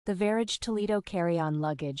The Verage Toledo carry-on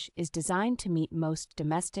luggage is designed to meet most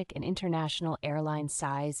domestic and international airline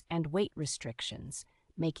size and weight restrictions,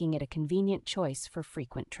 making it a convenient choice for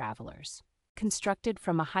frequent travelers. Constructed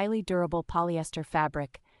from a highly durable polyester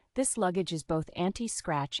fabric, this luggage is both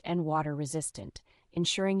anti-scratch and water-resistant,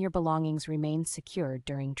 ensuring your belongings remain secure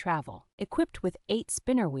during travel. Equipped with 8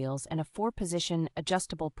 spinner wheels and a 4-position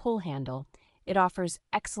adjustable pull handle, it offers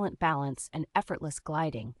excellent balance and effortless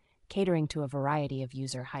gliding, catering to a variety of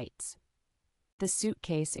user heights. The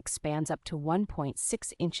suitcase expands up to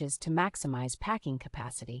 1.6 inches to maximize packing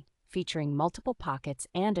capacity, featuring multiple pockets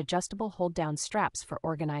and adjustable hold-down straps for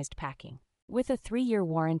organized packing. With a 3-year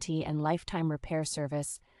warranty and lifetime repair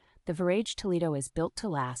service, the Verage Toledo is built to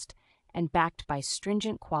last and backed by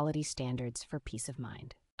stringent quality standards for peace of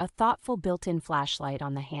mind. A thoughtful built-in flashlight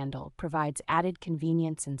on the handle provides added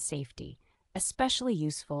convenience and safety, especially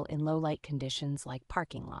useful in low-light conditions like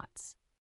parking lots.